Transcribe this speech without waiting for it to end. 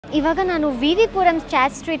ಇವಾಗ ನಾನು VV Puram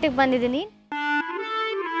chat ಸ್ಟ್ರೀಟಿಗೆ ಬಂದಿದ್ದೀನಿ.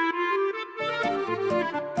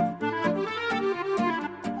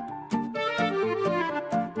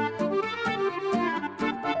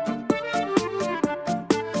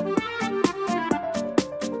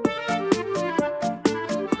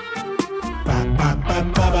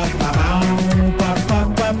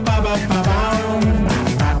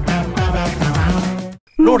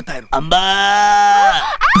 ನೋಡ್ತಾ ಇರು ಅಂಬಾ.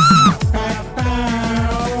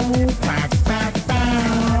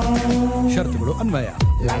 ಶರತ್ತುಗಳು ಅನ್ವಯ.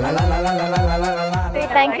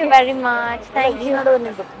 Thank you very much. Thank you.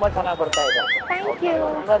 ತುಂಬಾ ಚೆನ್ನಾಗಿ ಬರ್ತಾ ಇದೆ. Thank you.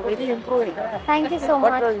 You are very improving. Thank you so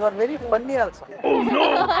much. You are very funny also.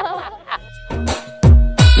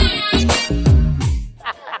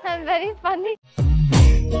 I'm very funny.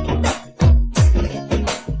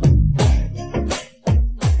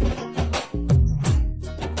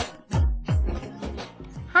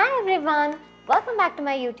 Hi everyone. Welcome back to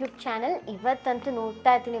my YouTube channel. ಇವತ್ತಂತೂ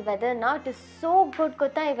ನೋಡ್ತಾ ಇದ್ದೀನಿ weather ನಾ it is so good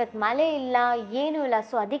ಗೊತ್ತಾ. ಇವತ್ತು ಮಳೆ ಇಲ್ಲ ಏನೂ ಇಲ್ಲ.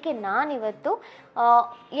 So ಅದಕ್ಕೆ ನಾನಿವತ್ತು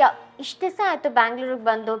ಇಷ್ಟು ದಿವಸ ಆಯಿತು ಬ್ಯಾಂಗ್ಳೂರಿಗೆ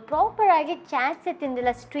ಬಂದು ಪ್ರಾಪರಾಗಿ ಚಾಟ್ಸೇ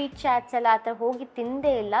ತಿಂದಿಲ್ಲ. ಸ್ಟ್ರೀಟ್ ಚಾಟ್ಸ್ ಎಲ್ಲ ಆ ಥರ ಹೋಗಿ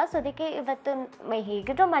ತಿಂದೇ ಇಲ್ಲ. ಸೊ ಅದಕ್ಕೆ ಇವತ್ತು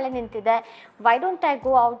ಹೇಗಿದ್ರೂ ಮಳೆ ನಿಂತಿದೆ, why don't I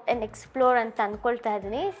go out and explore ಅಂತ ಅಂದ್ಕೊಳ್ತಾ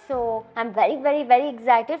ಇದ್ದೀನಿ. So I am very very very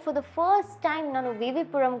excited. For the first time ನಾನು VV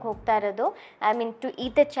Puramಗೆ ಹೋಗ್ತಾ ಇರೋದು, I mean to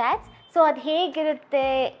eat the chaats. So ಅದು ಹೇಗಿರುತ್ತೆ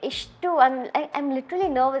ಎಷ್ಟು ಐ ಆಮ್ ಲಿಟ್ರಲಿ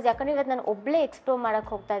ನರ್ವಸ್, ಯಾಕಂದರೆ ಇವತ್ತು ನಾನು ಒಬ್ಬಳೇ ಎಕ್ಸ್ಪ್ಲೋರ್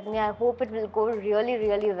ಮಾಡೋಕ್ಕೆ ಹೋಗ್ತಾ ಇದ್ದೀನಿ. I hope it will go really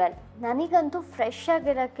really well. ನನಗಂತೂ ಫ್ರೆಶ್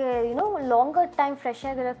ಆಗಿರೋಕ್ಕೆ ಲಾಂಗರ್ ಟೈಮ್ ಫ್ರೆಶ್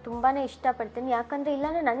ಆಗಿರೋಕ್ಕೆ ತುಂಬಾ ಇಷ್ಟಪಡ್ತೀನಿ. ಯಾಕಂದರೆ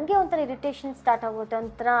ಇಲ್ಲಾಂದರೆ ನನಗೆ ಒಂಥರ ಇರಿಟೇಷನ್ ಸ್ಟಾರ್ಟ್ ಆಗುತ್ತೆ,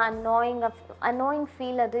 ಒಂಥರ ಅನೋಯಿಂಗ್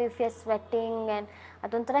ಫೀಲ್ ಅದು. If you are sweating and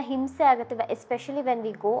ಅದೊಂಥರ ಹಿಂಸೆ ಆಗುತ್ತೆ, especially when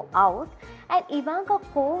we go out. And ಇವಾಗ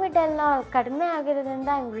ಕೋವಿಡ್ ಎಲ್ಲ ಕಡಿಮೆ ಆಗಿರೋದ್ರಿಂದ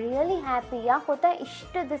ಐ ಆಮ್ ರಿಯಲಿ ಹ್ಯಾಪಿ. ಯಾಕೆ ಗೊತ್ತಾ,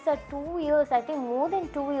 ಇಷ್ಟು ದಿವಸ 2 years, I think more than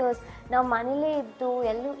 2 years ನಾವು ಮನೇಲೇ ಇದ್ದು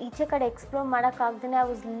ಎಲ್ಲೂ ಈಚೆ ಕಡೆ explore ಮಾಡೋಕ್ಕಾಗ್ದೇ I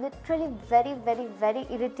was literally very very very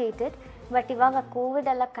irritated. But ಇವಾಗ ಕೋವಿಡ್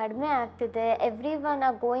ಎಲ್ಲ ಕಡಿಮೆ ಆಗ್ತಿದೆ, every one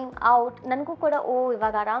are going out. ನನಗೂ ಕೂಡ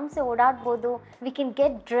ಇವಾಗ ಆರಾಮ್ಸೆ ಓಡಾಡ್ಬೋದು, ವಿ ಕ್ಯಾನ್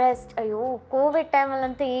ಗೆಟ್ ಡ್ರೆಸ್ಡ್. ಅಯ್ಯೋ ಕೋವಿಡ್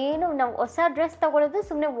ಟೈಮಲ್ಲಂತೂ ಏನು ನಾವು ಹೊಸ ಡ್ರೆಸ್ ತೊಗೊಳೋದು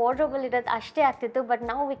ಸುಮ್ಮನೆ ವಾರ್ಡ್ರೋಬಲ್ಲಿ ಇರೋದು ಅಷ್ಟೇ ಆಗ್ತಿತ್ತು. ಬಟ್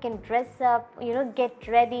ನಾವು we can dress up, get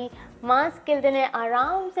ready, mask ಇಲ್ದೇ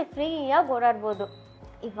ಆರಾಮ್ಸೆ ಫ್ರೀಯಾಗಿ ಓಡಾಡ್ಬೋದು.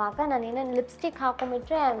 ಇವಾಗ ನಾನು ಏನೇನು lipstick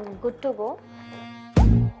ಹಾಕೊಂಡ್ಬಿಟ್ರೆ I am good to go.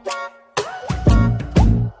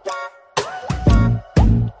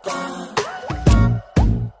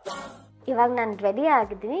 ಇವಾಗ ನಾನು ರೆಡಿ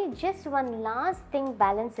ಆಗಿದ್ದೀನಿ. ಜಸ್ಟ್ ಒಂದು ಲಾಸ್ಟ್ ಥಿಂಗ್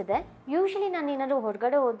ಬ್ಯಾಲೆನ್ಸ್ ಇದೆ. ಯೂಶ್ವಲಿ ನಾನು ಏನಾದರೂ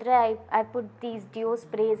ಹೊರಗಡೆ ಹೋದರೆ I put these Dio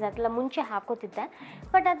sprays ಅದೆಲ್ಲ ಮುಂಚೆ ಹಾಕೋತಿದ್ದೆ.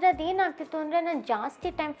 ಬಟ್ ಅದ್ರದ್ದು ಏನಾಗ್ತಿತ್ತು ಅಂದರೆ ನಾನು ಜಾಸ್ತಿ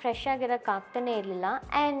ಟೈಮ್ ಫ್ರೆಶ್ ಆಗಿರೋಕ್ಕೆ ಆಗ್ತಾನೇ ಇರಲಿಲ್ಲ.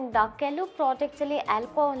 ಆ್ಯಂಡ್ ಕೆಲವು ಪ್ರಾಡಕ್ಟ್ಸಲ್ಲಿ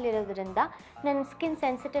ಆಲ್ಕೋಹಾಲ್ ಇರೋದ್ರಿಂದ ನನ್ನ ಸ್ಕಿನ್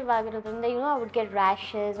ಸೆನ್ಸಿಟಿವ್ ಆಗಿರೋದ್ರಿಂದ ಐ ವುಡ್ ಗೆಟ್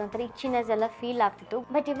ರ್ಯಾಷಸ್, ಒಂಥರ ಇಚ್ಚಿನೆಸ್ ಎಲ್ಲ ಫೀಲ್ ಆಗ್ತಿತ್ತು.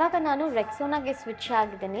 ಬಟ್ ಇವಾಗ ನಾನು ರೆಕ್ಸೋನಾಗೆ ಸ್ವಿಚ್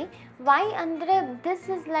ಆಗಿದ್ದೀನಿ. ವೈ ಅಂದರೆ this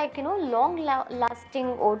is like long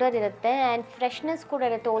lasting odour ಇರುತ್ತೆ ಆ್ಯಂಡ್ ಫ್ರೆಶ್ನೆಸ್ ಕೂಡ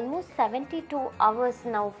ಇರುತ್ತೆ. ಆಲ್ಮೋಸ್ಟ್ 72 hours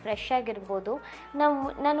ನಾವು ಫ್ರೆಶ್ ಆಗಿರ್ಬೋದು.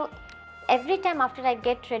 ನಾನು every time after I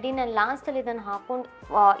get ready ನಾನು ಲಾಸ್ಟಲ್ಲಿ ಇದನ್ನು ಹಾಕ್ಕೊಂಡು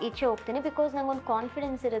ಈಚೆ ಹೋಗ್ತೀನಿ. ಬಿಕಾಸ್ ನನಗೊಂದು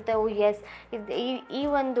ಕಾನ್ಫಿಡೆನ್ಸ್ ಇರುತ್ತೆ, ಎಸ್ ಈ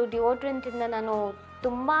ಒಂದು ಡಿಯೋಡ್ರೆಂಟಿಂದ ನಾನು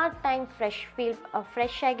ತುಂಬ ಟೈಮ್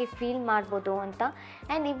ಫ್ರೆಶ್ ಆಗಿ ಫೀಲ್ ಮಾಡ್ಬೋದು ಅಂತ.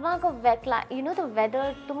 ಆ್ಯಂಡ್ ಇವಾಗ ದ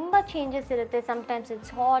ವೆದರ್ ತುಂಬ ಚೇಂಜಸ್ ಇರುತ್ತೆ. ಸಮ್ಟೈಮ್ಸ್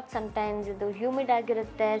ಇಟ್ಸ್ ಹಾಟ್, ಸಮ್ಟೈಮ್ಸ್ ಇದು ಹ್ಯೂಮಿಡ್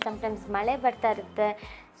ಆಗಿರುತ್ತೆ, ಸಮ್ಟೈಮ್ಸ್ ಮಳೆ ಬರ್ತಾ ಇರುತ್ತೆ.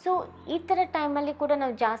 ಸೊ ಈ ಥರ ಟೈಮಲ್ಲಿ ಕೂಡ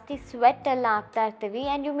ನಾವು ಜಾಸ್ತಿ ಸ್ವೆಟ್ ಎಲ್ಲ ಆಗ್ತಾ ಇರ್ತೀವಿ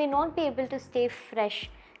and you may not be able to stay fresh.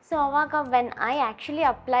 So ಅವಾಗ when I actually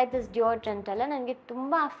apply this deodorant ಎಲ್ಲ ನನಗೆ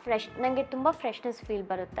ತುಂಬ ಫ್ರೆಶ್ನೆಸ್ ಫೀಲ್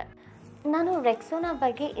ಬರುತ್ತೆ. ನಾನು ರೆಕ್ಸೋನಾ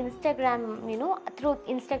ಬಗ್ಗೆ ಥ್ರೂ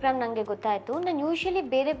ಇನ್ಸ್ಟಾಗ್ರಾಮ್ ನನಗೆ ಗೊತ್ತಾಯಿತು. ನಾನು ಯೂಶ್ವಲಿ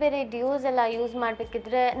ಬೇರೆ ಬೇರೆ ಡಿಯೋಸ್ ಎಲ್ಲ ಯೂಸ್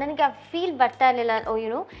ಮಾಡಬೇಕಿದ್ರೆ ನನಗೆ ಆ ಫೀಲ್ ಬರ್ತಾ ಇರಲಿಲ್ಲ,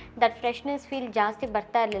 ದಟ್ ಫ್ರೆಶ್ನೆಸ್ ಫೀಲ್ ಜಾಸ್ತಿ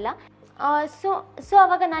ಬರ್ತಾ ಇರಲಿಲ್ಲ. ಸೊ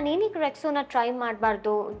ಅವಾಗ ನಾನು ಏನಕ್ಕೆ ರೆಕ್ಸೋನಾ ಟ್ರೈ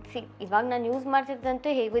ಮಾಡಬಾರ್ದು, ಇವಾಗ ನಾನು ಯೂಸ್ ಮಾಡ್ತಿದ್ದಂತೂ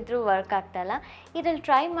ಹೇಗಿದ್ರೂ ವರ್ಕ್ ಆಗ್ತಾಯಿಲ್ಲ, ಇದರಲ್ಲಿ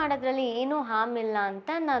ಟ್ರೈ ಮಾಡೋದ್ರಲ್ಲಿ ಏನೂ ಹಾರ್ಮ್ ಇಲ್ಲ ಅಂತ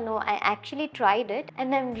ನಾನು I actually tried it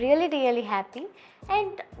and I am really really happy.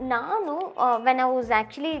 And ನಾನು when I was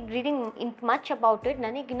actually reading much about it,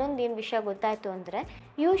 ನನಗೆ ಇನ್ನೊಂದು ಏನು ವಿಷಯ ಗೊತ್ತಾಯಿತು ಅಂದರೆ,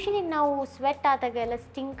 ಯೂಶ್ವಲಿ ನಾವು ಸ್ವೆಟ್ ಆದಾಗ ಎಲ್ಲ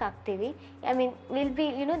ಸ್ಟಿಂಕ್ ಆಗ್ತೀವಿ. I mean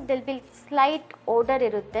Dil B slight odour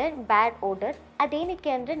ಇರುತ್ತೆ, ಬ್ಯಾಡ್ ಓಡರ್.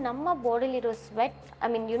 ಅದೇನಕ್ಕೆ ಅಂದರೆ ನಮ್ಮ ಬಾಡಿಲಿರೋ ಸ್ವೆಟ್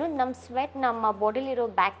ನಮ್ಮ ಸ್ವೆಟ್ ನಮ್ಮ ಬಾಡಿಲಿರೋ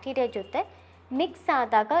ಬ್ಯಾಕ್ಟೀರಿಯಾ ಜೊತೆ ಮಿಕ್ಸ್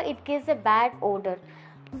ಆದಾಗ it gives a bad odour.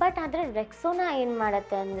 But ಆದರೆ ರೆಕ್ಸೋನಾ ಏನು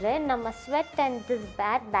ಮಾಡುತ್ತೆ ಅಂದರೆ ನಮ್ಮ sweat and this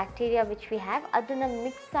bad bacteria which we have ಅದನ್ನು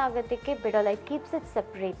ಮಿಕ್ಸ್ ಆಗೋದಕ್ಕೆ ಬಿಡೋಲ್ಲ, ಇಟ್ ಕೀಪ್ಸ್ ಇಟ್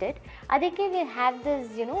ಸಪ್ರೇಟೆಡ್. ಅದಕ್ಕೆ we have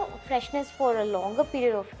this freshness for a longer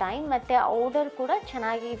period of time, ಮತ್ತು ಓಡರ್ ಕೂಡ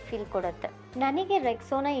ಚೆನ್ನಾಗಿ ಫೀಲ್ ಕೊಡುತ್ತೆ. ನನಗೆ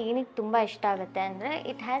ರೆಕ್ಸೋನಾ ಏನಕ್ಕೆ ತುಂಬ ಇಷ್ಟ ಆಗುತ್ತೆ ಅಂದರೆ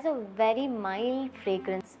it has a very mild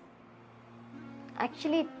fragrance.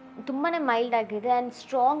 Actually ತುಂಬಾ ಮೈಲ್ಡ್ ಆಗಿದೆ ಆ್ಯಂಡ್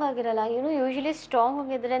ಸ್ಟ್ರಾಂಗ್ ಆಗಿರಲ್ಲ. ಯೂಶ್ವಲಿ ಸ್ಟ್ರಾಂಗ್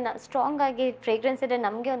ಆಗಿದ್ರೆ ಸ್ಟ್ರಾಂಗ್ ಆಗಿ ಫ್ರೇಗ್ರೆನ್ಸ್ ಇದ್ದರೆ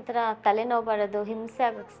ನಮಗೆ ಒಂಥರ ತಲೆನೋವು ಬರೋದು, ಹಿಂಸೆ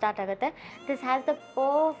ಆಗೋಕ್ಕೆ ಸ್ಟಾರ್ಟ್ ಆಗುತ್ತೆ. This has the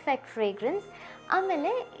perfect fragrance.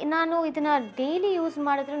 ಆಮೇಲೆ ನಾನು ಇದನ್ನು ಡೈಲಿ ಯೂಸ್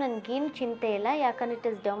ಮಾಡಿದ್ರೂ ನನಗೇನು ಚಿಂತೆ ಇಲ್ಲ, ಯಾಕಂದರೆ ಇಟ್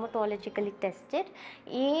ಇಸ್ ಡರ್ಮಟಾಲಜಿಕಲಿ ಟೆಸ್ಟೆಡ್.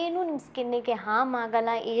 ಏನೂ ನಿಮ್ಮ ಸ್ಕಿನ್ನಿಗೆ ಹಾರ್ಮ್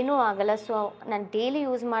ಆಗಲ್ಲ, ಏನೂ ಆಗಲ್ಲ. ಸೊ ನಾನು ಡೈಲಿ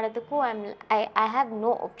ಯೂಸ್ ಮಾಡೋದಕ್ಕೂ I have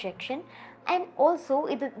no objection. And also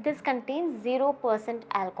this contains 0%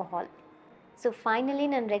 alcohol. So finally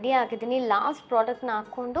ನಾನು ರೆಡಿ ಆಗಿದ್ದೀನಿ. ಲಾಸ್ಟ್ ಪ್ರಾಡಕ್ಟ್ನ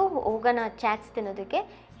ಹಾಕ್ಕೊಂಡು ಹೋಗೋಣ ಚಾಟ್ಸ್ ತಿನ್ನೋದಕ್ಕೆ.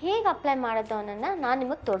 ಹೇಗೆ ಅಪ್ಲೈ ಮಾಡೋದು ಅನ್ನೋದನ್ನ ನಾನು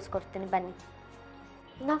ನಿಮಗೆ ತೋರಿಸ್ಕೊಡ್ತೀನಿ, ಬನ್ನಿ.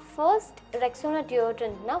 ನಾವು first ರೆಕ್ಸೋನಾ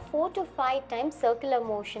ಡಿಯೋಡ್ರೆಂಟ್ನ 4 to 5 times circular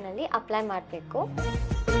ಮೋಷನಲ್ಲಿ apply ಮಾಡಬೇಕು.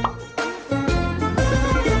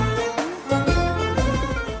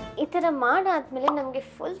 ಈ ಥರ ಮಾಡಾದ್ಮೇಲೆ ನಮಗೆ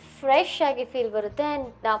ಫುಲ್ ಫ್ರೆಶ್ ಆಗಿ ಫೀಲ್ ಬರುತ್ತೆ.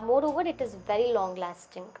 And more over it is very long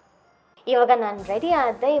lasting. ಇವಾಗ ನಾನು ರೆಡಿ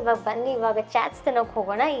ಆದೆ. ಇವಾಗ ಬನ್ನಿ, ಇವಾಗ ಚಾಟ್ಸ್ ತಿನ್ನೋಕೆ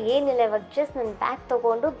ಹೋಗೋಣ. ಏನಿಲ್ಲ, ಇವಾಗ ಜಸ್ಟ್ ನನ್ನ ಬ್ಯಾಗ್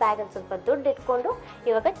ತೊಗೊಂಡು ಬ್ಯಾಗಲ್ಲಿ ಸ್ವಲ್ಪ ದುಡ್ಡು ಇಟ್ಕೊಂಡು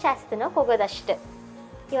ಇವಾಗ ಚಾಟ್ಸ್ ತಿನ್ನೋಕೆ ಹೋಗೋದಷ್ಟೇ.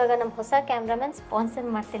 ಇವಾಗ ನಮ್ಮ ಹೊಸ ಕ್ಯಾಮ್ರಾಮನ್ ಸ್ಪಾನ್ಸರ್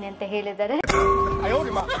ಮಾಡ್ತೀನಿ ಅಂತ ಹೇಳಿದ್ದಾರೆ.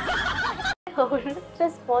 ಅವರು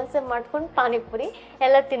ಸ್ಪಾನ್ಸರ್ ಮಾಡ್ಕೊಂಡು ಪಾನಿಪುರಿ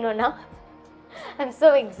ಎಲ್ಲ ತಿನ್ನೋಣ. I am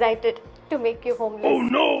so excited to make you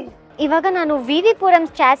homeless. ಇವಾಗ ನಾನು VV Puram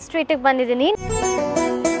ಚಾಟ್ ಸ್ಟ್ರೀಟಿಗೆ ಬಂದಿದ್ದೀನಿ.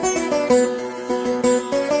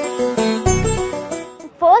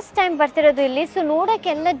 ಫಸ್ಟ್ ಟೈಮ್ ಬರ್ತಿರೋದು ಇಲ್ಲಿ. ಸೊ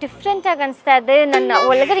ನೋಡೋಕ್ಕೆಲ್ಲ ಡಿಫ್ರೆಂಟಾಗಿ ಅನಿಸ್ತಾ ಇದೆ. ನನ್ನ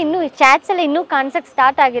ಒಳಗಡೆ ಇನ್ನೂ ಚಾಟ್ಸ್ ಎಲ್ಲ ಇನ್ನೂ ಕಾಣಿಸೋಕ್ಕೆ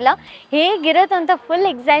ಸ್ಟಾರ್ಟ್ ಆಗಿಲ್ಲ. ಹೇಗಿರೋದು ಅಂತ ಫುಲ್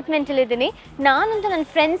ಎಕ್ಸೈಟ್ಮೆಂಟಲ್ಲಿದ್ದೀನಿ. ನಾನಂತೂ ನನ್ನ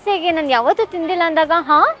ಫ್ರೆಂಡ್ಸಿಗೆ ನಾನು ಯಾವತ್ತೂ ತಿಂದಿಲ್ಲ ಅಂದಾಗ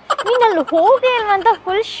ನೀನು ಅಲ್ಲಿ ಹೋಗಿ ಅಲ್ವ ಅಂತ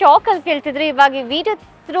ಫುಲ್ ಶಾಕಲ್ಲಿ ಕೇಳ್ತಿದ್ರು. ಇವಾಗ ಈ ವಿಡಿಯೋ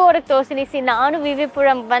ಥ್ರೂ ಅವ್ರಿಗೆ ತೋರಿಸಿ ನಾನು VV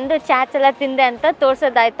Puram ಬಂದು ಚಾಟ್ಸ್ ಎಲ್ಲ ತಿಂದೆ ಅಂತ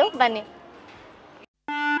ತೋರಿಸೋದಾಯಿತು. ಬನ್ನಿ.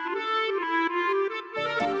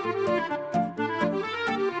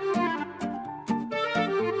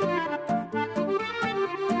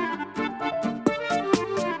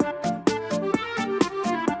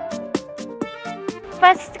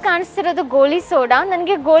 ಫಸ್ಟ್ ಕಾಣಿಸ್ತಿರೋದು ಗೋಲಿ ಸೋಡಾ.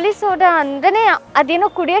 ನನಗೆ ಗೋಲಿ ಸೋಡಾ ಅಂದ್ರೆ ಅದೇನೋ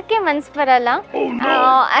ಕುಡಿಯೋಕ್ಕೆ ಮನ್ಸು ಬರಲ್ಲ.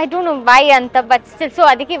 ಐ ಡೋಂಟ್ ನೋ ವೈ ಅಂತ, ಬಟ್ ಸ್ಟಿಲ್ ಸೊ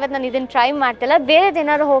ಅದಕ್ಕೆ ಇವತ್ತು ನಾನು ಇದನ್ನು ಟ್ರೈ ಮಾಡ್ತಿಲ್ಲ.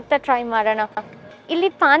 ಬೇರೆದೇನಾದ್ರು ಹೋಗ್ತಾ ಟ್ರೈ ಮಾಡೋಣ. ಇಲ್ಲಿ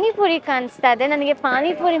ಪಾನಿಪುರಿ ಕಾಣಿಸ್ತಾ ಇದೆ. ನನಗೆ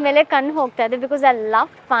ಪಾನಿಪುರಿ ಮೇಲೆ ಕಣ್ಣು ಹೋಗ್ತಾ ಇದೆ because I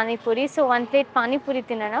love panipuri. So 1 plate panipuri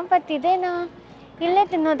ತಿನ್ನೋಣ. ಬಟ್ ಇದೇನಾ, ಇಲ್ಲೇ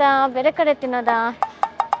ತಿನ್ನೋದಾ ಬೇರೆ ಕಡೆ ತಿನ್ನೋದಾ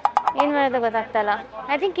ಏನು ಮಾಡೋದು ಗೊತ್ತಾಗ್ತಲ್ಲ.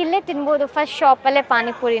 ಐ ಥಿಂಕ್ ಇಲ್ಲೇ ತಿನ್ಬೋದು, first ಶಾಪಲ್ಲೇ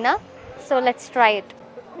ಪಾನಿಪುರಿನ. So let's try it.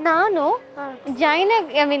 ನಾನು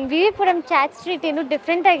VV Puram ಚಾಟ್ ಸ್ಟ್ರೀಟ್ ಏನು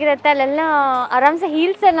ಡಿಫ್ರೆಂಟ್ ಆಗಿರುತ್ತೆ. ಅಲ್ಲೆಲ್ಲ ಆರಾಮ್ಸೆ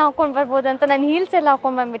ಹೀಲ್ಸ್ ಎಲ್ಲ ಹಾಕೊಂಡು ಬರ್ಬೋದು ಅಂತ ನಾನು ಹೀಲ್ಸ್ ಎಲ್ಲ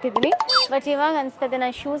ಹಾಕೊಂಡು ಬಂದ್ಬಿಟ್ಟಿದ್ದೀನಿ. ಬಟ್ ಇವಾಗ ಅನಿಸ್ತದೆ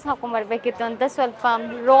ನಾನು ಶೂಸ್ ಹಾಕೊಂಡು ಬರಬೇಕಿತ್ತು ಅಂತ. ಸ್ವಲ್ಪ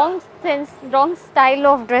ರಾಂಗ್ ಸ್ಟೈಲ್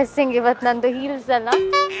ಆಫ್ ಡ್ರೆಸ್ಸಿಂಗ್ ಇವತ್ತು ನಂದು, ಹೀಲ್ಸ್ ಎಲ್ಲ.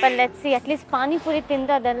 But let's see, at least panipuri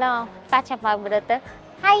ತಿಂದು ಅದೆಲ್ಲ ಪ್ಯಾಚಪ್ ಆಗಿಬಿಡುತ್ತೆ.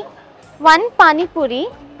 Hi, 1 panipuri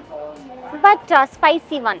but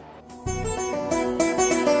spicy 1.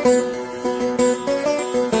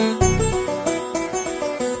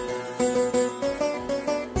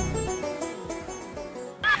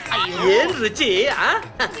 ಏನ್ ರುಚಿ,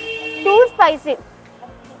 ಟೂ ಸ್ಪೈಸಿ.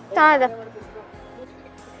 ಚೆನ್ನಾಗಿದೆ.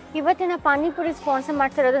 ಇವತ್ತಿನ ಪಾನಿಪುರಿ ಸ್ಪಾನ್ಸರ್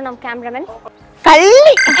ಮಾಡ್ತಿರೋದು ನಮ್ಮ ಕ್ಯಾಮ್ರಾಮನ್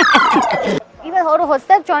ಕಳ್ಳಿ. ಇವಾಗ ಅವರು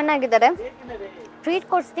ಹೊಸದಾಗಿ ಜಾಯ್ನ್ ಆಗಿದ್ದಾರೆ. ಟ್ರೀಟ್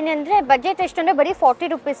ಕೊಡಿಸ್ತೀನಿ ಅಂದರೆ ಬಜೆಟ್ ಎಷ್ಟು ಅಂದರೆ ಬರೀ 40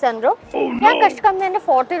 ರೂಪೀಸ್ ಅಂದರು. ಯಾಕೆ ಅಷ್ಟು ಕಮ್ಮಿ ಅಂದರೆ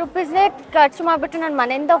 40 ರೂಪೀಸ್ನೇ ಖರ್ಚು ಮಾಡಿಬಿಟ್ಟು ನಾನು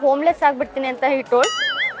ಮನೆಯಿಂದ ಹೋಮ್ಲೆಸ್ ಆಗಿಬಿಡ್ತೀನಿ ಅಂತ ಹೇಳ್ತೋಳು.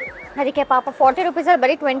 ಅದಕ್ಕೆ ಪಾಪ 40 ರೂಪೀಸಲ್ಲಿ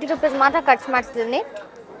ಬರೀ 20 ರೂಪೀಸ್ ಮಾತ್ರ ಖರ್ಚು ಮಾಡಿಸ್ತಿದ್ದೀನಿ.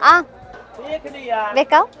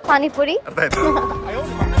 ಬೇಕಾ ಪಾನಿಪುರಿ?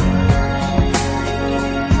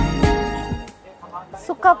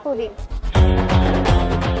 ಸುಕ್ಕಪುರಿ.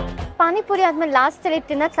 ಪಾನಿಪುರಿ ಆದ್ಮೇಲೆ ಲಾಸ್ಟಲ್ಲಿ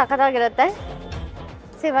ತಿನ್ನೋದು ಸಖತ್ತಾಗಿರುತ್ತೆ.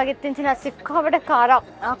 ಸೊ ಇವಾಗ ತಿಂತೀನಿ. ಅದು ಸಿಕ್ಕಾಬಿಟ್ಟೆ ಖಾರ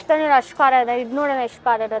ಆಗ್ತಾನೆ, ಅಷ್ಟು ಖಾರ ಇದೆ. ಇದು ನೋಡೋಣ ಎಷ್ಟು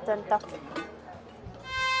ಖಾರ ಇರುತ್ತೆ ಅಂತ.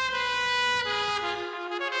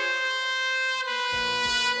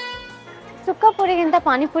 ಸುಕ್ಕಪುರಿಗಿಂತ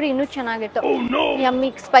ಪಾನಿಪುರಿ ಇನ್ನೂ ಚೆನ್ನಾಗಿತ್ತು. ಯಮ್ಮಿ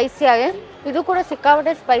ಸ್ಪೈಸಿ ಆಗಿ. ಇದು ಕೂಡ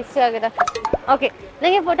ಸಿಕ್ಕಾಬಿಟ್ಟೆ ಸ್ಪೈಸಿ ಆಗಿದೆ. ಓಕೆ,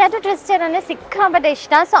 ನನಗೆ ಪೊಟ್ಯಾಟೊ ಟ್ವಿಸ್ಟರ್ ಅಂದರೆ ಸಿಕ್ಕಾಬಿಟ್ಟೆ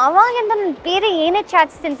ಇಷ್ಟ. ಸೊ ಅವಾಗಿಂದ ನಾನು ಬೇರೆ ಏನೇ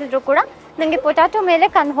ಚಾಟ್ಸ್ ತಿಂತಿದ್ರು ಕೂಡ ನನಗೆ ಪೊಟ್ಯಾಟೊ ಮೇಲೆ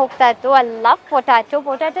ಕಣ್ಣು ಹೋಗ್ತಾ ಇತ್ತು. ಐ ಲವ್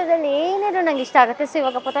ಪೊಟ್ಯಾಟೊದಲ್ಲಿ ಏನೇನು ನಂಗೆ ಇಷ್ಟ ಆಗುತ್ತೆ. ಸೊ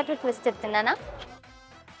ಇವಾಗ ಪೊಟ್ಯಾಟೊ ಟ್ವಿಸ್ಟರ್ ತಿನ್ನೋಣ.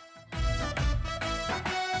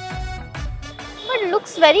 ಬಟ್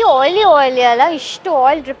ಲುಕ್ಸ್ ವೆರಿ ಆಯಿಲಿ ಅಲ್ಲ, ಇಷ್ಟು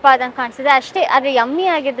ಆಯಿಲ್ ಡ್ರಿಪ್ ಆದಂಗೆ ಕಾಣಿಸಿದೆ ಅಷ್ಟೇ. ಆದರೆ ಯಮ್ಮಿ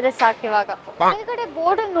ಆಗಿದ್ರೆ ಸಾಕು. ಇವಾಗ ಕೆಳಗಡೆ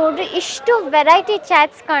ಬೋರ್ಡ್ ನೋಡ್ರಿ, ಇಷ್ಟು ವೆರೈಟಿ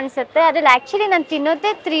ಚಾಟ್ಸ್ ಕಾಣಿಸುತ್ತೆ. ಅದ್ರಲ್ಲಿ ಆ್ಯಕ್ಚುಲಿ ನಾನು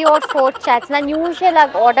ತಿನ್ನೋದೇ 3 or 4 ಚಾಟ್ಸ್ ನಾನು ಯೂಶಲ್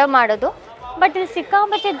ಆಗಿ ಆರ್ಡರ್ ಮಾಡೋದು. ಬಟ್ ಇಲ್ಲಿ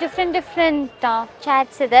ಸಿಕ್ಕಾಪಟ್ಟೆ ಡಿಫ್ರೆಂಟ್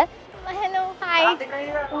ಚಾಟ್ಸ್ ಇದೆ. Hello, hi.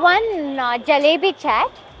 1 jalebi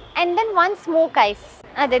chat and then 1 smoke ice.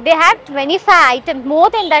 They have 25 items, more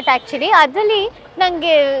than that actually. ಅದರಲ್ಲಿ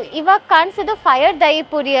ನನಗೆ ಇವಾಗ ಕಾಣಿಸೋದು ಫೈರ್ ದಹಿ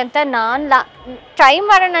ಪುರಿ ಅಂತ. ನಾನು ಟ್ರೈ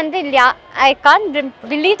ಮಾಡೋಣ ಅಂದರೆ ಇಲ್ಲಿ I can't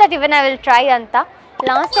believe that even I will try ಅಂತ.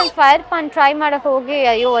 Last time fire PAN try ಮಾಡೋಕೆ ಹೋಗಿ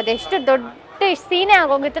ಅಯ್ಯೋ ಅದೆಷ್ಟು ದೊಡ್ಡ ಸೀನೆ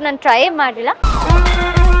ಆಗೋಗಿತ್ತು, ನಾನು ಟ್ರೈ ಮಾಡಿಲ್ಲ.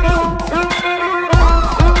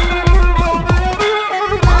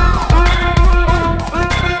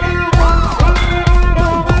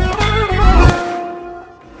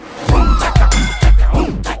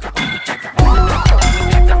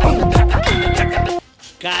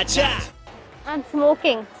 And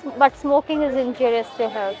smoking, but smoking is injurious to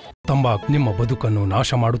health. ತಂಬಾಕು ನಿಮ್ಮ ಬದುಕನ್ನು ನಾಶ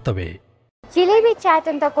ಮಾಡುತ್ತವೆ. ಜಿಲೇಬಿ ಚಾಟ್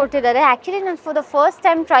ಅಂತ ಕೊಟ್ಟಿದ್ದಾರೆ. ಆ್ಯಕ್ಚುಲಿ ನಾನು for the first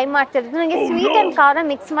time try ಮಾಡ್ತಿರೋದು. ನನಗೆ ಸ್ವೀಟ್ ಆ್ಯಂಡ್ ಖಾರ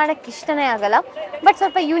ಮಿಕ್ಸ್ ಮಾಡೋಕ್ಕೆ ಇಷ್ಟನೇ ಆಗಲ್ಲ, ಬಟ್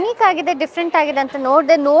ಸ್ವಲ್ಪ ಯುನೀಕ್ ಆಗಿದೆ, ಡಿಫ್ರೆಂಟ್ ಆಗಿದೆ ಅಂತ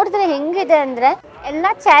ನೋಡಿದ್ರೆ ಹೆಂಗಿದೆ ಅಂದರೆ ಎಲ್ಲ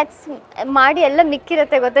ಚಾಟ್ಸ್ ಮಾಡಿ ಎಲ್ಲ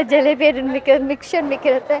ಮಿಕ್ಕಿರುತ್ತೆ ಗೊತ್ತಾ, ಜಲೇಬಿ ಮಿಕ್ಸರ್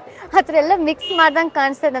ಮಿಕ್ಕಿರುತ್ತೆ, ಆ ಥರ ಎಲ್ಲ ಮಿಕ್ಸ್ ಮಾಡ್ದಂಗೆ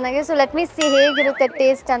ಕಾಣಿಸ್ತದೆ ನನಗೆ. ಸೊ ಲೆಟ್ ಮೀ ಸಿ ಹೇಗಿರುತ್ತೆ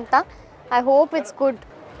ಟೇಸ್ಟ್ ಅಂತ. I hope it's good.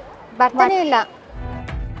 ಬರ್ತಾನೆ ಇಲ್ಲ,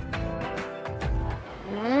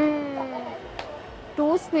 ಟೂ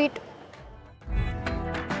ಸ್ವೀಟ್.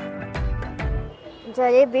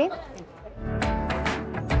 ಜಲೇಬಿ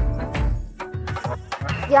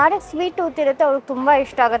ಯಾರಿಗೆ ಸ್ವೀಟ್ ಟೂತ್ ಅವ್ರಿಗೆ ತುಂಬ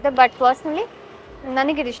ಇಷ್ಟ ಆಗುತ್ತೆ, ಬಟ್ ಪರ್ಸ್ನಲಿ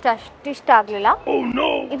ನನಗಿದು ಅಷ್ಟು ಇಷ್ಟ ಆಗಲಿಲ್ಲ.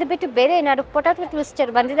 ಇದು ಬಿಟ್ಟು ಬೇರೆ ಏನಾದ್ರು ಪೊಟ್ಯಾಟೊ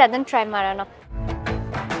ಟ್ವಿಸ್ಟರ್ ಬಂದಿದೆ, ಅದನ್ನು ಟ್ರೈ ಮಾಡೋಣ.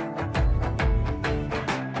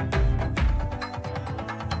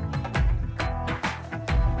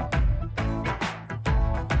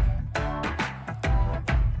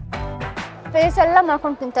 ಫೇಸ್ ಎಲ್ಲ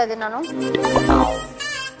ಮಾಡ್ಕೊಂಡು ತಿಂತಾ ಇದ್ದೀನಿ ನಾನು.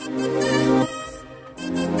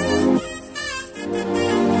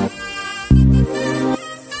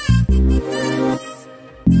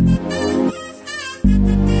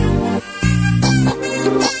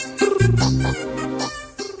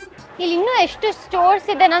 ಇಲ್ಲಿ ಇನ್ನೂ ಎಷ್ಟು ಸ್ಟೋರ್ಸ್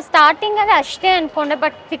ಇದೆ, ನಾನು ಸ್ಟಾರ್ಟಿಂಗಲ್ಲಿ ಅಷ್ಟೇ ಅನ್ಕೊಂಡೆ,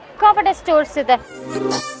 ಬಟ್ ಸಿಕ್ಕಾಪಟ್ಟೆ ಸ್ಟೋರ್ಸ್ ಇದೆ.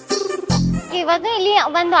 ಇವಾಗ ಇಲ್ಲಿ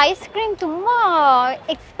ಒಂದು ಐಸ್ ಕ್ರೀಮ್ ತುಂಬ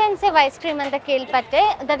ಎಕ್ಸ್ಪೆನ್ಸಿವ್ ಐಸ್ ಕ್ರೀಮ್ ಅಂತ ಕೇಳ್ಪಟ್ಟೆ.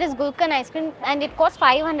 That is gulkand ice cream and it cost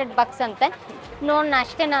 $500 ಅಂತೆ. ನೋಡೋಣ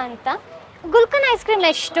ಅಷ್ಟೇನಾ ಅಂತ. ಗುಲ್ಕನ್ ಐಸ್ ಕ್ರೀಮ್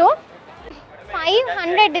ಎಷ್ಟು?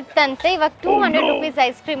 500 ಇತ್ತಂತೆ, ಇವಾಗ $200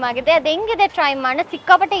 ಐಸ್ ಕ್ರೀಮ್ ಆಗಿದೆ. ಅದು ಹೆಂಗಿದೆ ಟ್ರೈ ಮಾಡೋಣ.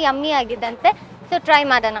 ಸಿಕ್ಕಾಪಟ್ಟೆ ಯಮ್ಮಿ ಆಗಿದೆ ಅಂತೆ, ಸೊ ಟ್ರೈ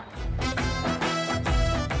ಮಾಡೋಣ.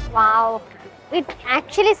 ವಾವ್, ಇಟ್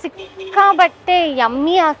ಆ್ಯಕ್ಚುಲಿ ಸಿಕ್ಕಾಪಟ್ಟೆ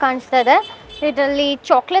ಯಮ್ಮಿಯಾಗಿ ಕಾಣಿಸ್ತದೆ. ಇದರಲ್ಲಿ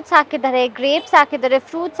ಚಾಕ್ಲೇಟ್ಸ್ ಹಾಕಿದ್ದಾರೆ, ಗ್ರೇಪ್ಸ್ ಹಾಕಿದ್ದಾರೆ,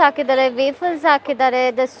 ಫ್ರೂಟ್ಸ್ ಹಾಕಿದ್ದಾರೆ, ವೇಫಲ್ಸ್ ಹಾಕಿದ್ದಾರೆ.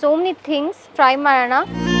 The so many things. Try ಮಾಡೋಣ.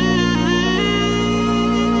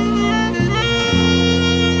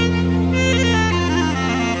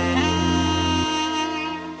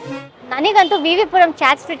 ನನಗಂತೂ ವಿ ವಿ ಪುರಂ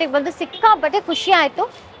ಚಾಟ್ ಸ್ಟ್ರೀಟಿಗೆ ಬಂದು ಸಿಕ್ಕಾಪಟ್ಟೆ ಖುಷಿ ಆಯಿತು.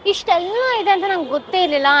 ಇಷ್ಟೆಲ್ಲ ಇದೆ ಅಂತ ನಂಗೆ ಗೊತ್ತೇ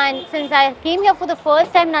ಇರಲಿಲ್ಲ. And since I came here for the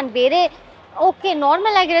first time, ನಾನು ಬೇರೆ ಓಕೆ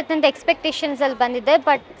ನಾರ್ಮಲ್ ಆಗಿರುತ್ತೆ ಅಂತ ಎಕ್ಸ್ಪೆಕ್ಟೇಷನ್ಸಲ್ಲಿ ಬಂದಿದ್ದೆ,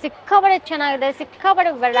 ಬಟ್ ಸಿಕ್ಕಾಪಟ್ಟೆ ಚೆನ್ನಾಗಿದೆ,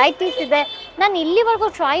 ಸಿಕ್ಕಾಪಟ್ಟೆ ವೆರೈಟೀಸ್ ಇದೆ. ನಾನು ಇಲ್ಲಿವರೆಗೂ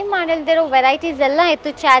ಟ್ರೈ ಮಾಡಿಲ್ದಿರೋ ವೆರೈಟೀಸ್ ಎಲ್ಲ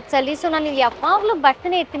ಇತ್ತು ಚಾಟ್ಸಲ್ಲಿ. ಸೊ ನಾನು ಇಲ್ಲಿ ಯಾವಾಗಲೂ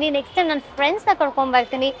ಬರ್ತಾನೆ ಇರ್ತೀನಿ. ನೆಕ್ಸ್ಟ್ ಟೈಮ್ ನನ್ನ ಫ್ರೆಂಡ್ಸ್ನ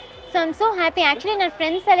ಕರ್ಕೊಂಬರ್ತೀನಿ. So I am so happy. Actually ನನ್ನ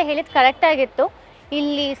ಫ್ರೆಂಡ್ಸ್ ಎಲ್ಲ ಹೇಳಿದ್ದು ಕರೆಕ್ಟಾಗಿತ್ತು,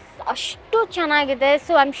 ಇಲ್ಲಿ ಅಷ್ಟು ಚೆನ್ನಾಗಿದೆ.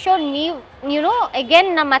 ಸೊ ಐ ಆಮ್ ಶೋರ್ ನೀವು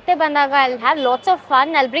ಅಗೇನ್ ನಮ್ಮ ಮತ್ತೆ ಬಂದಾಗ I have lots of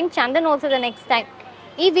fun. I bring Chandan also the next time.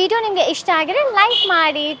 ಈ ವಿಡಿಯೋ ನಿಮಗೆ ಇಷ್ಟ ಆಗಿದ್ರೆ ಲೈಕ್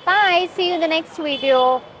ಮಾಡಿ. ಬಾಯ್, C you the next video.